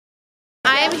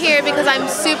I'm here because I'm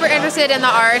super interested in the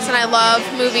arts and I love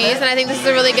movies, and I think this is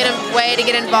a really good way to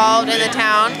get involved in the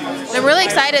town. And I'm really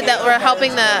excited that we're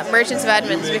helping the merchants of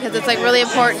Edmonds because it's like really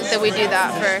important that we do that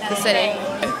for the city.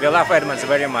 We love Edmonds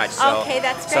very much. So, okay,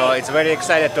 that's great. So it's very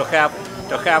excited to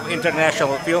have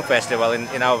international film festival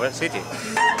in our city.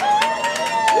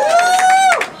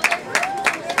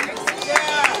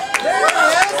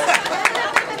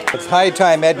 It's high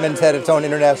time Edmonds had its own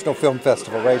international film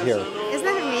festival right here. Isn't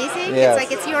that amazing? Yes. It's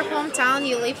like it's your hometown,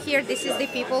 you live here, this is the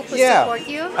people who Yeah. support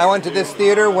you. I went to this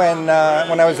theater when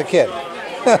I was a kid.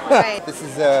 Right. This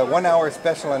is a 1-hour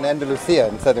special in Andalusia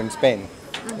in southern Spain.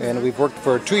 And we've worked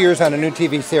for 2 years on a new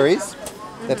TV series.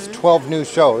 That's 12 new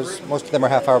shows. Most of them are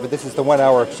half-hour, but this is the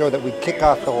 1-hour show that we kick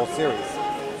off the whole series.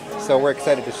 So we're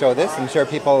excited to show this and share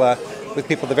with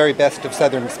people the very best of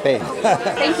southern Spain.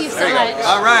 Thank you so much.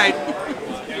 All right.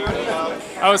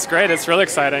 Oh, it's great. It's really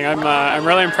exciting. I'm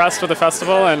really impressed with the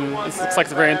festival, and it looks like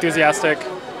it's a very enthusiastic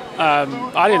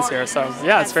audience here. So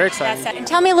yeah, it's very exciting. And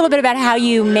tell me a little bit about how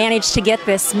you managed to get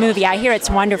this movie. I hear it's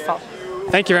wonderful.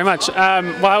 Thank you very much.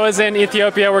 Well, I was in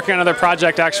Ethiopia working on another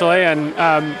project actually, and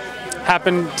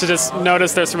happened to just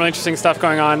notice there's some really interesting stuff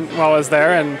going on while I was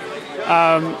there, and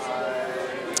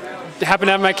happened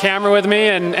to have my camera with me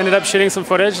and ended up shooting some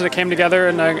footage that came together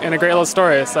in a great little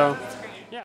story. So